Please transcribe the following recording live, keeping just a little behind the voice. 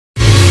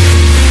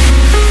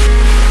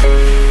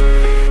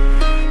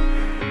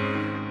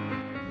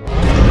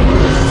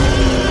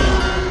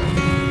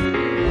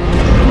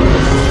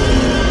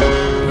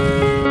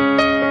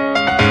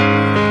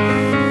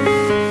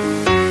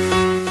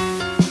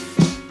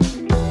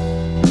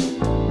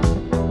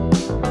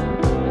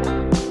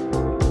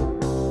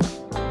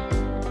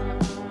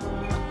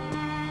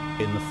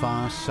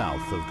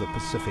south of the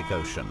Pacific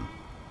Ocean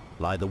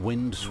lie the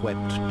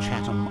wind-swept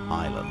Chatham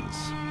Islands,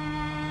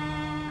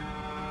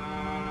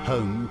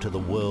 home to the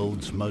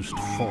world's most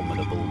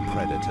formidable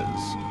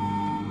predators,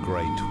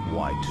 great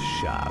white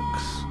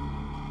sharks.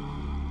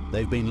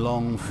 They've been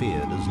long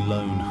feared as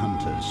lone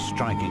hunters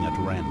striking at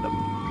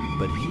random,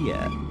 but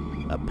here,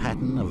 a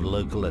pattern of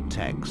local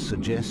attacks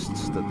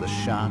suggests that the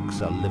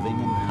sharks are living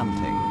and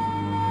hunting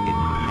in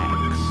packs.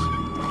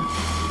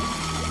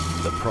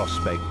 The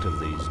prospect of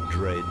these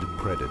dread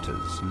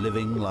predators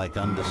living like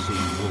undersea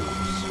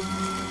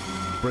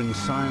wolves brings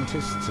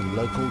scientists and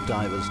local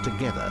divers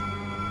together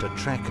to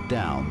track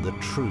down the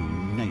true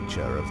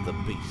nature of the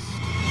beast.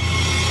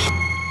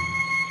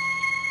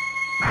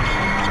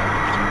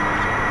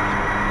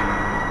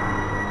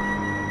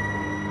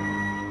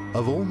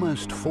 Of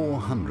almost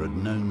 400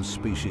 known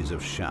species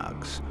of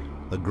sharks,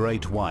 the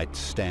great white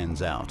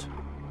stands out,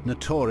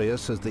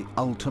 notorious as the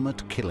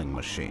ultimate killing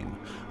machine,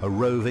 a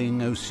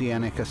roving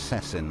oceanic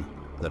assassin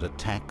that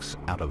attacks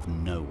out of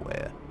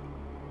nowhere.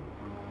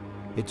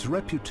 Its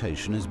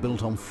reputation is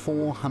built on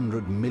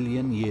 400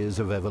 million years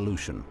of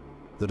evolution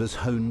that has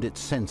honed its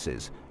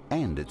senses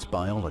and its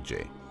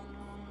biology.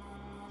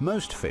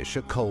 Most fish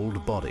are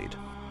cold-bodied,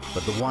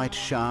 but the white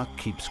shark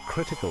keeps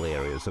critical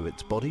areas of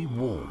its body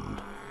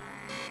warmed.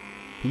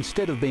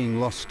 Instead of being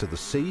lost to the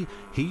sea,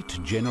 heat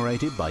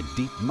generated by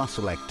deep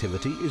muscle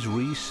activity is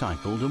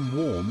recycled and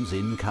warms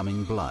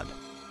incoming blood,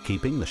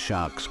 keeping the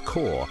shark's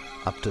core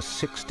up to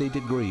 60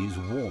 degrees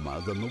warmer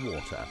than the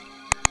water.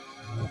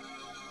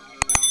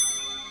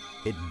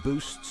 It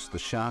boosts the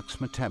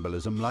shark's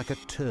metabolism like a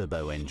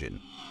turbo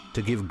engine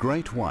to give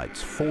great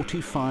whites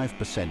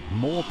 45%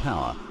 more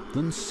power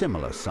than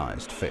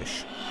similar-sized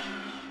fish.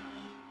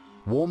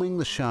 Warming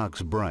the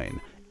shark's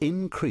brain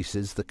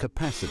increases the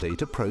capacity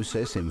to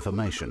process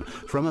information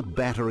from a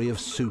battery of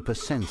super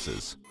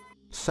sensors,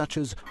 such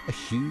as a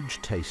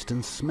huge taste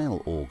and smell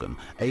organ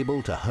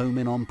able to home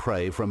in on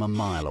prey from a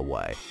mile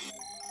away,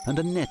 and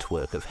a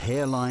network of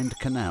hair-lined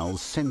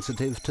canals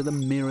sensitive to the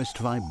merest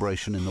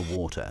vibration in the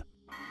water.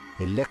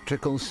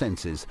 Electrical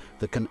senses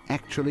that can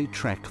actually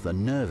track the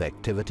nerve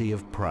activity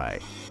of prey.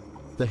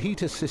 The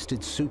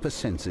heat-assisted super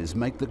senses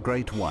make the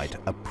great white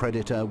a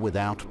predator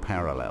without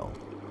parallel,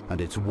 and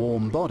its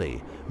warm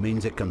body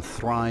means it can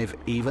thrive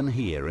even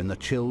here in the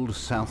chilled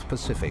South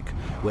Pacific,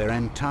 where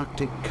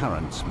Antarctic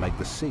currents make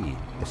the sea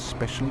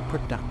especially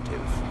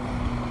productive.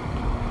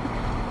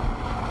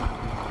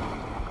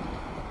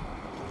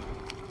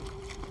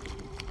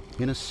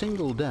 In a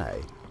single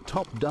day,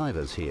 top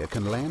divers here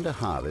can land a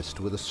harvest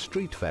with a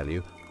street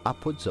value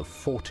upwards of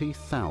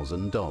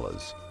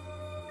 $40,000.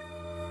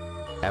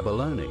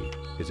 Abalone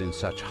is in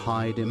such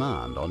high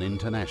demand on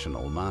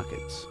international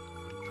markets.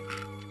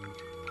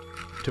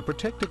 To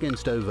protect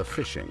against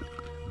overfishing,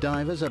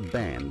 divers are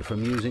banned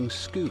from using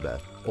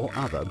scuba or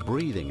other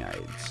breathing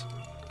aids.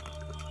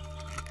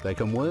 They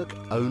can work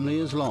only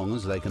as long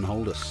as they can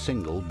hold a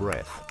single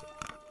breath,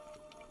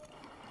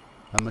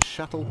 and must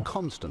shuttle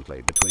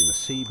constantly between the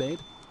seabed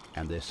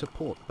and their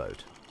support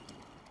boat.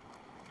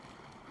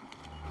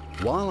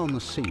 While on the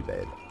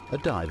seabed, a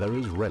diver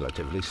is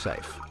relatively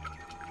safe.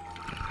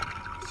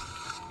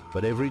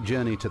 But every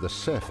journey to the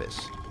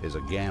surface is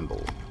a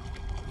gamble.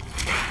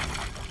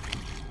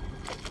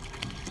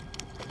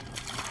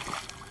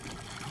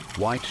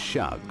 White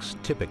sharks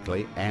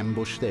typically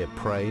ambush their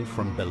prey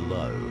from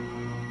below,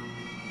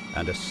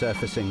 and a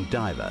surfacing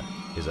diver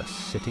is a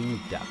sitting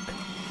duck.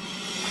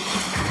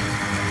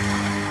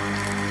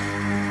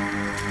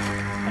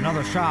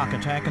 Another shark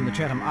attack in the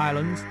Chatham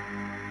Islands,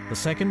 the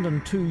second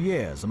in 2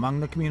 years among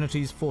the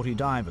community's 40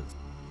 divers.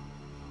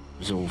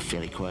 It was all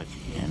fairly quick,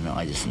 and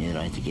I just knew that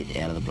I had to get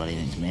out of the bloody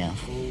thing's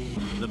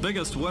mouth. The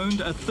biggest wound,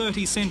 a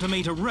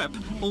 30-centimetre rip,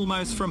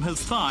 almost from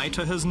his thigh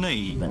to his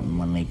knee. But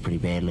one leg pretty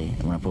badly,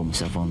 and when I pulled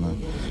myself on the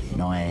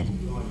Naiad,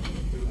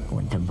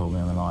 when Tim pulled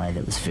me on the Naiad,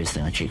 that was the first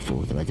thing I checked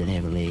for, that I did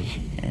have a leg,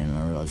 and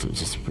I realised it was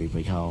just a pretty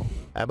big hole.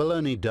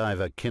 Abalone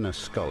diver Kinner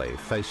Scully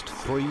faced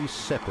 3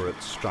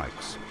 separate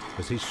strikes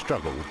as he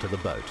struggled to the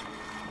boat,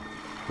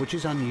 which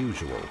is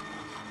unusual.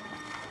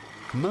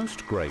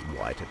 Most great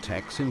white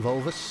attacks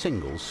involve a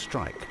single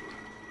strike.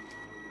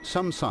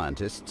 Some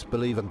scientists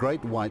believe a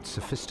great white's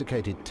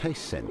sophisticated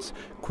taste sense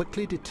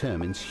quickly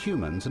determines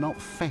humans are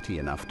not fatty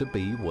enough to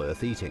be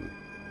worth eating,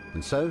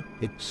 and so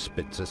it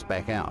spits us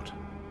back out.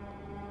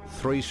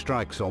 3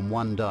 strikes on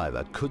one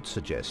diver could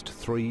suggest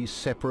 3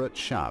 separate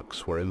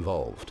sharks were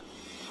involved.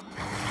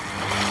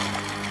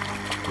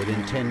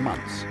 Within 10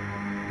 months,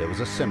 there was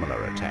a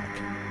similar attack.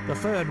 The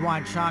third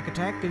white shark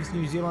attack gives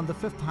New Zealand the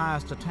 5th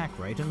highest attack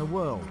rate in the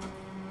world.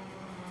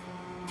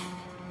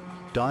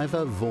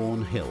 Diver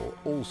Vaughan Hill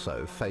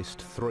also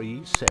faced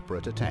 3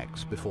 separate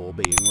attacks before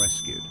being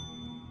rescued.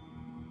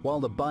 While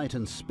the bite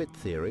and spit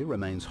theory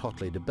remains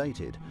hotly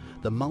debated,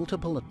 the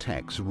multiple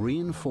attacks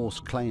reinforce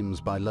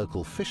claims by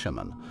local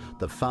fishermen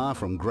that far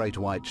from great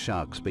white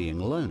sharks being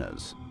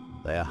loners,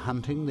 they are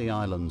hunting the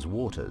island's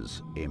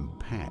waters in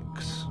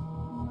packs.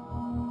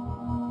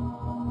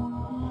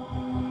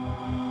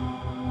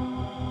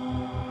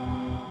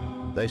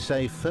 They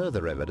say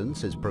further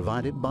evidence is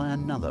provided by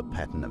another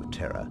pattern of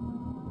terror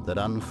that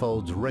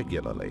unfolds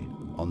regularly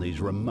on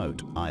these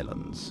remote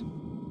islands.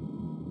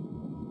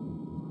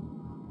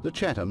 The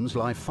Chathams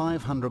lie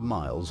 500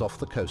 miles off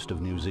the coast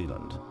of New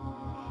Zealand.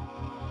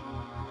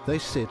 They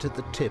sit at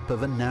the tip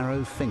of a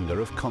narrow finger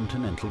of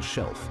continental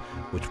shelf,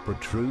 which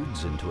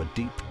protrudes into a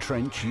deep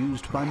trench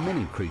used by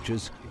many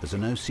creatures as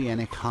an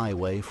oceanic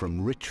highway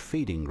from rich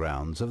feeding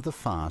grounds of the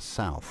far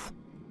south.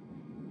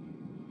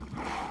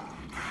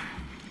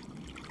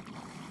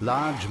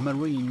 Large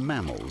marine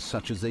mammals,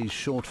 such as these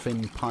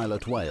short-finned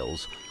pilot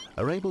whales,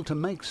 are able to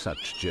make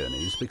such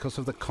journeys because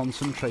of the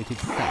concentrated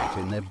fat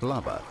in their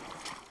blubber.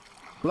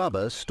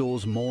 Blubber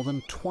stores more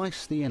than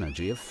twice the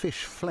energy of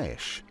fish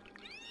flesh,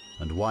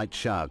 and white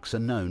sharks are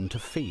known to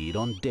feed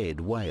on dead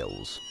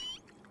whales.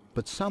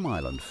 But some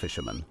island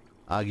fishermen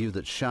argue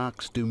that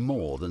sharks do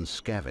more than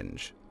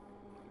scavenge.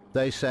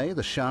 They say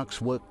the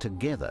sharks work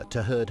together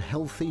to herd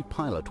healthy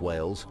pilot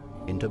whales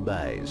into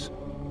bays,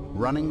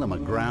 running them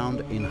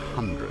aground in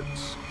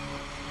hundreds.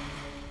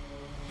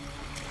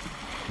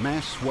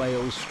 Mass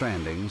whale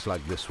strandings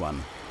like this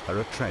one are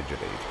a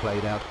tragedy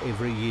played out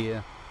every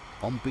year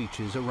on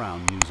beaches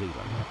around New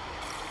Zealand.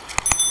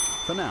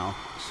 For now,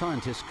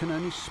 scientists can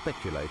only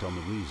speculate on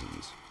the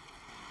reasons,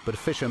 but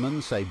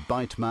fishermen say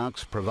bite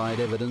marks provide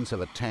evidence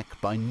of attack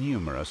by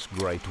numerous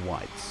great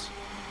whites.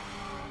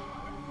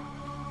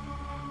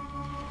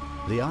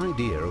 The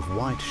idea of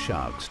white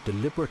sharks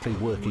deliberately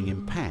working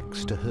in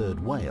packs to herd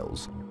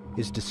whales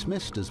is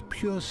dismissed as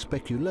pure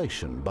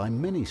speculation by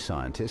many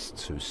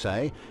scientists who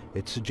say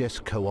it suggests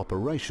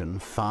cooperation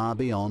far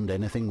beyond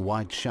anything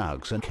white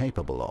sharks are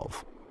capable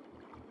of.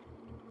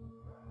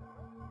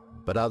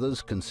 But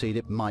others concede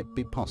it might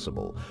be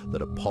possible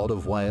that a pod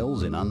of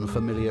whales in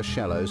unfamiliar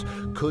shallows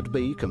could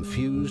be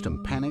confused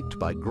and panicked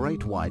by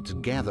great whites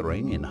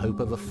gathering in hope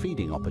of a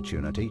feeding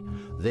opportunity,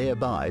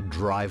 thereby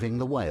driving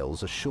the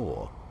whales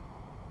ashore.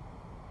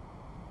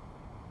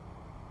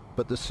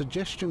 But the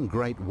suggestion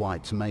great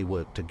whites may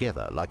work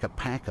together like a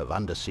pack of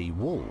undersea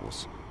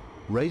wolves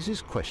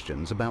raises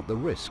questions about the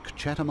risk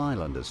Chatham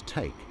Islanders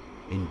take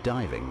in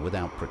diving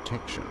without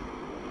protection.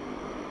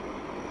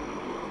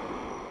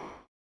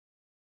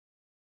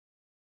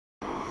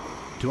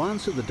 To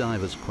answer the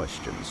divers'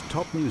 questions,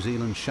 top New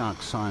Zealand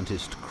shark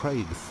scientist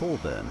Craig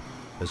Thorburn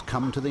has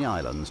come to the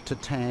islands to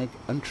tag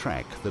and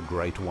track the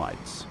great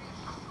whites.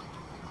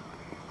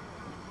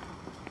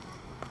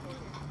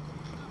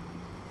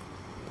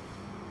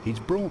 He's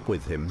brought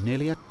with him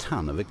nearly a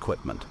ton of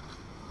equipment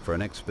for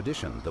an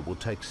expedition that will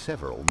take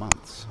several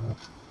months.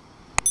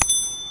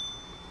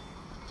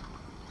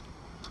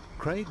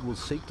 Craig will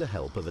seek the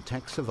help of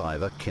attack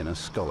survivor Kinner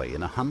Scully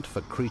in a hunt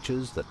for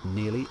creatures that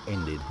nearly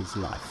ended his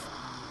life.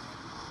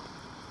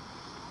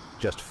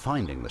 Just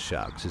finding the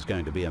sharks is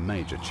going to be a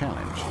major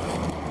challenge.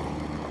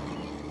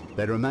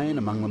 They remain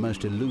among the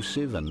most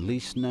elusive and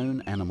least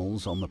known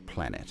animals on the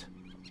planet.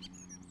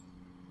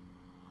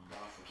 The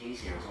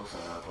Keys here is also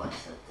another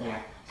place that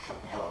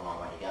a hell of a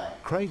long way to go.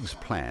 Craig's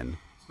plan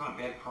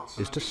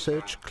is to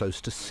search close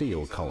to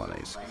seal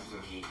colonies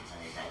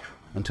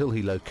until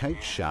he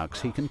locates sharks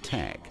he can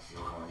tag.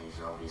 Seal colonies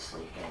are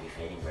obviously going to be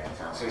feeding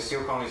grounds, aren't So they?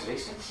 seal colonies are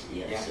eastern?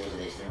 Yeah, seals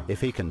are eastern. If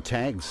he can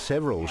tag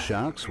several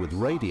sharks with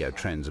radio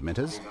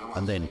transmitters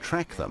and then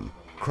track them,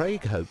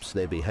 Craig hopes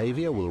their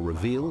behaviour will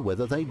reveal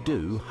whether they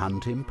do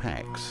hunt in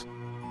packs.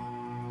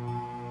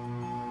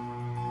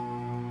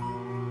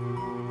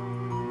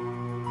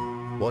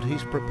 What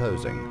he's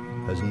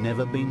proposing has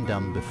never been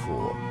done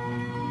before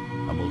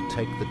and will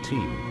take the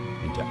team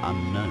into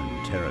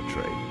unknown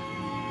territory.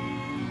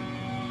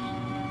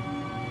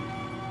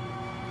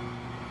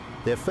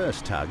 Their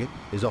first target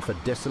is off a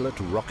desolate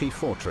rocky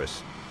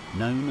fortress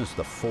known as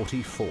the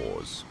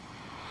 44s.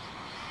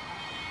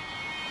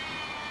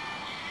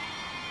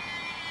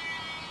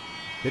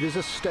 It is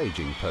a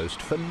staging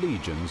post for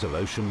legions of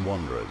ocean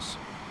wanderers,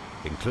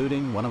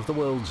 including one of the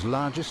world's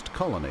largest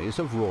colonies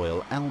of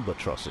royal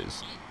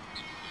albatrosses.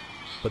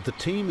 But the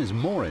team is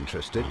more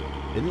interested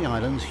in the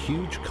island's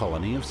huge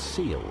colony of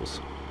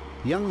seals.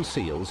 Young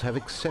seals have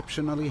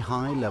exceptionally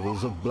high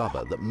levels of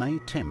blubber that may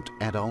tempt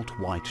adult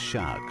white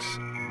sharks.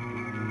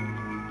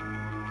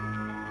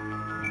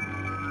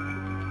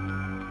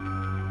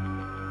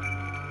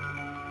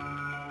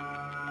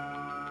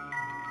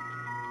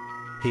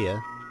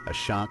 Here, a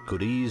shark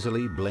could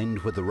easily blend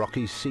with the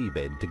rocky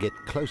seabed to get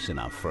close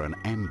enough for an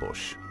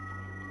ambush.